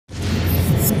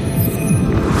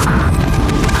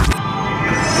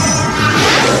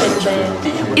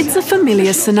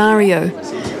familiar scenario.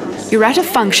 You're at a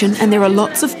function and there are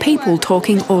lots of people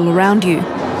talking all around you.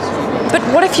 But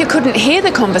what if you couldn't hear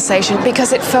the conversation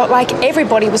because it felt like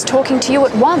everybody was talking to you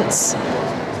at once?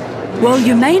 Well,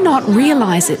 you may not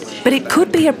realise it, but it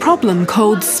could be a problem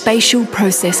called spatial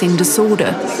processing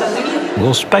disorder.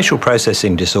 Well, spatial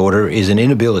processing disorder is an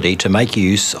inability to make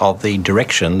use of the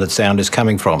direction that sound is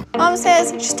coming from. Mum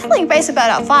says she's telling Grace about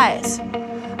our fires.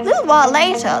 A little while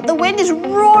later, the wind is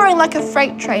roaring like a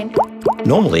freight train.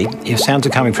 Normally, if sounds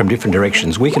are coming from different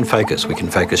directions, we can focus. We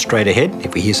can focus straight ahead.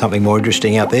 If we hear something more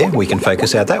interesting out there, we can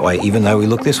focus out that way, even though we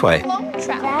look this way.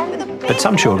 But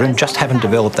some children just haven't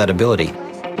developed that ability.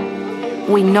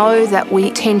 We know that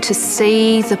we tend to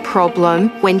see the problem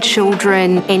when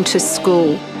children enter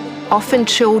school. Often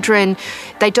children,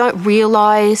 they don't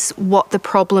realise what the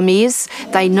problem is.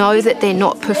 They know that they're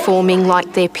not performing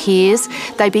like their peers.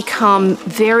 They become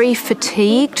very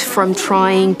fatigued from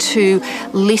trying to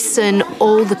listen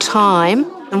all the time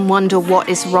and wonder what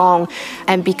is wrong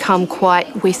and become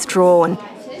quite withdrawn.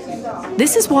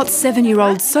 This is what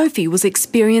 7-year-old Sophie was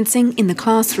experiencing in the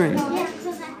classroom.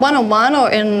 One-on-one or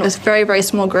in a very, very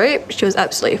small group, she was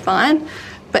absolutely fine.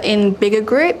 But in bigger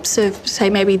groups of, say,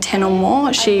 maybe 10 or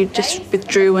more, she just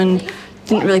withdrew and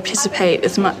didn't really participate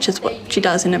as much as what she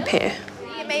does in a pair.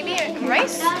 Maybe a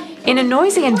race? In a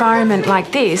noisy environment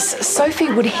like this, Sophie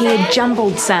would hear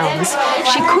jumbled sounds.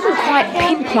 She couldn't quite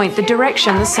pinpoint the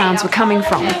direction the sounds were coming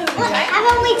from.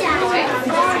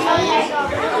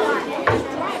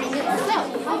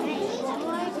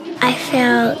 I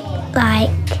felt like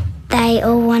they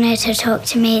all wanted to talk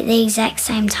to me at the exact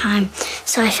same time,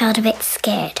 so I felt a bit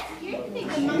scared.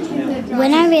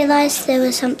 When I realised there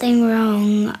was something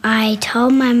wrong, I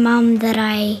told my mum that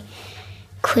I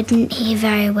couldn't hear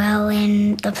very well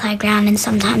in the playground and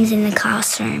sometimes in the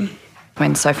classroom.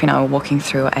 When Sophie and I were walking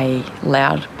through a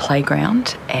loud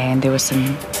playground and there were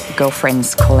some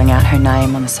girlfriends calling out her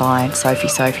name on the side, Sophie,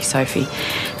 Sophie, Sophie.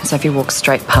 And Sophie walked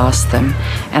straight past them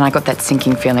and I got that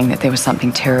sinking feeling that there was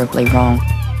something terribly wrong.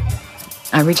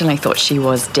 I originally thought she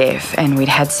was deaf and we'd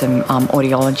had some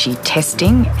audiology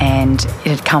testing and it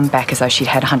had come back as though she'd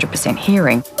had 100%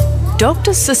 hearing.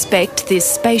 Doctors suspect this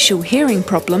spatial hearing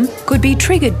problem could be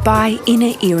triggered by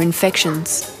inner ear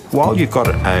infections. While you've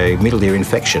got a middle ear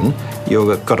infection,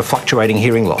 you've got a fluctuating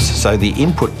hearing loss, so the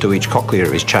input to each cochlea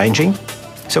is changing.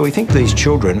 So we think these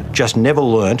children just never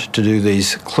learnt to do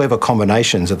these clever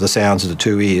combinations of the sounds of the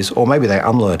two ears, or maybe they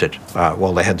unlearnt it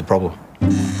while they had the problem.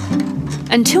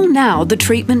 Until now, the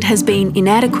treatment has been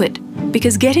inadequate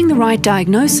because getting the right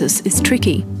diagnosis is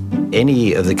tricky.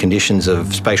 Any of the conditions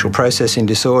of spatial processing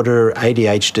disorder,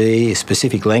 ADHD,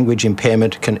 specific language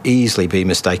impairment can easily be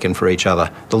mistaken for each other.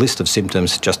 The list of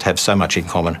symptoms just have so much in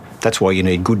common. That's why you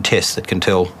need good tests that can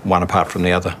tell one apart from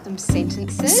the other.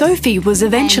 Sophie was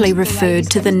eventually referred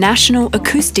to the National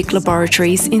Acoustic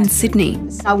Laboratories in Sydney.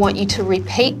 I want you to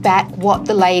repeat back what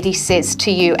the lady says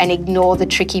to you and ignore the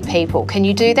tricky people. Can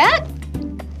you do that?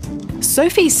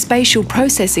 Sophie's spatial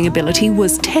processing ability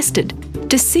was tested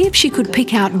to see if she could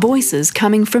pick out voices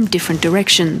coming from different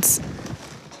directions.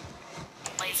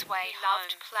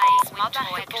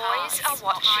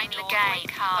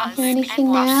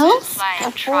 Anything else?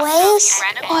 The boys?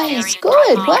 Boys,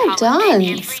 good, well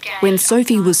done. When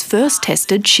Sophie was first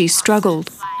tested, she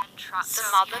struggled.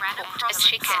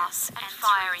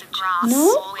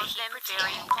 No?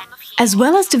 As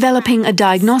well as developing a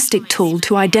diagnostic tool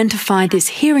to identify this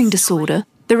hearing disorder,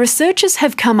 the researchers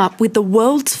have come up with the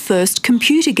world's first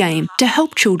computer game to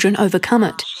help children overcome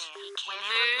it.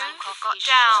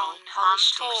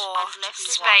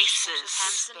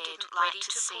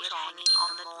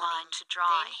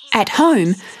 At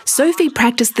home, Sophie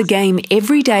practiced the game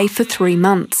every day for 3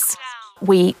 months.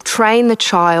 We train the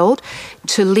child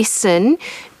to listen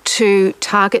to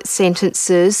target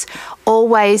sentences,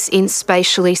 always in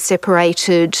spatially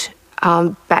separated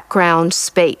background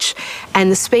speech.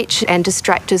 And the speech and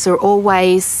distractors are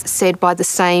always said by the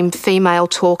same female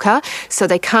talker, so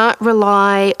they can't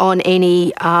rely on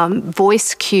any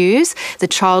voice cues. The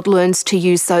child learns to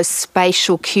use those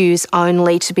spatial cues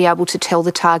only to be able to tell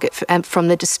the target from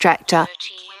the distractor.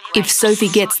 If Sophie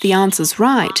gets the answers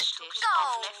right,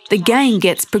 the game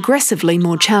gets progressively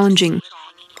more challenging.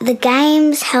 The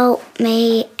games help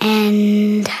me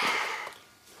and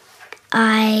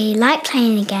I like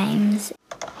playing the games.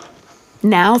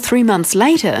 Now, 3 months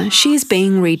later, she is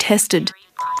being retested.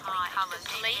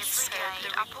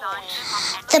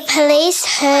 The police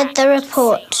heard the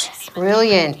report.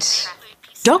 Brilliant.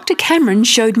 Dr. Cameron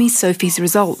showed me Sophie's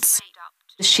results.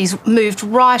 She's moved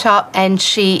right up and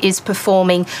she is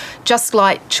performing just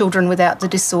like children without the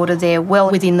disorder. They're well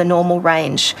within the normal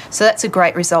range. So that's a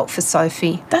great result for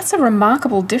Sophie. That's a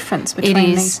remarkable difference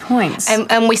between these points.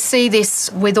 And we see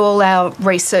this with all our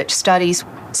research studies.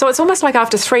 So it's almost like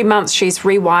after 3 months she's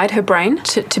rewired her brain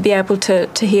to be able to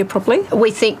hear properly?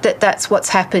 We think that that's what's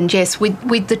happened, yes.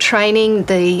 With the training,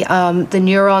 the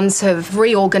neurons have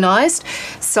reorganised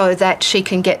so that she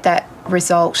can get that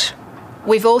result.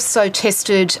 We've also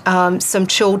tested some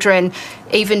children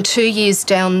even 2 years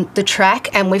down the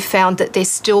track, and we've found that they're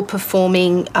still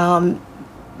performing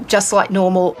just like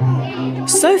normal.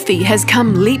 Sophie has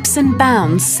come leaps and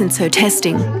bounds since her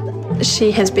testing.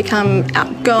 She has become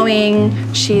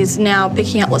outgoing. She's now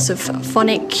picking up lots of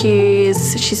phonic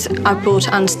cues. She's able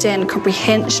to understand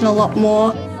comprehension a lot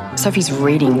more. Sophie's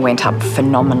reading went up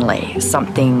phenomenally.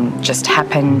 Something just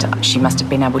happened. She must have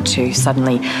been able to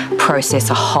suddenly process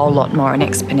a whole lot more, an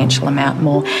exponential amount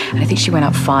more. And I think she went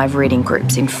up 5 reading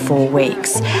groups in 4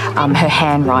 weeks. Her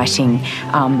handwriting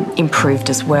improved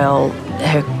as well.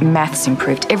 Her maths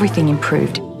improved. Everything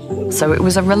improved. So it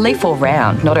was a relief all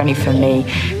round, not only for me,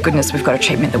 goodness, we've got a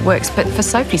treatment that works, but for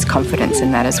Sophie's confidence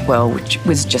in that as well, which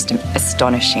was just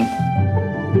astonishing.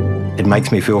 It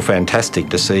makes me feel fantastic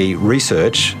to see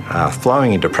research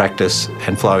flowing into practice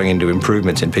and flowing into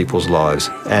improvements in people's lives.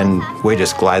 And we're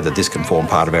just glad that this can form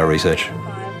part of our research.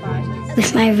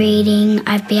 With my reading,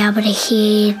 I've been able to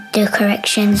hear the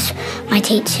corrections my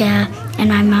teacher and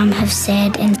my mum have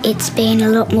said, and it's been a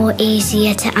lot more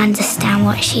easier to understand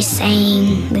what she's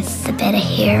saying with the better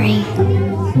hearing.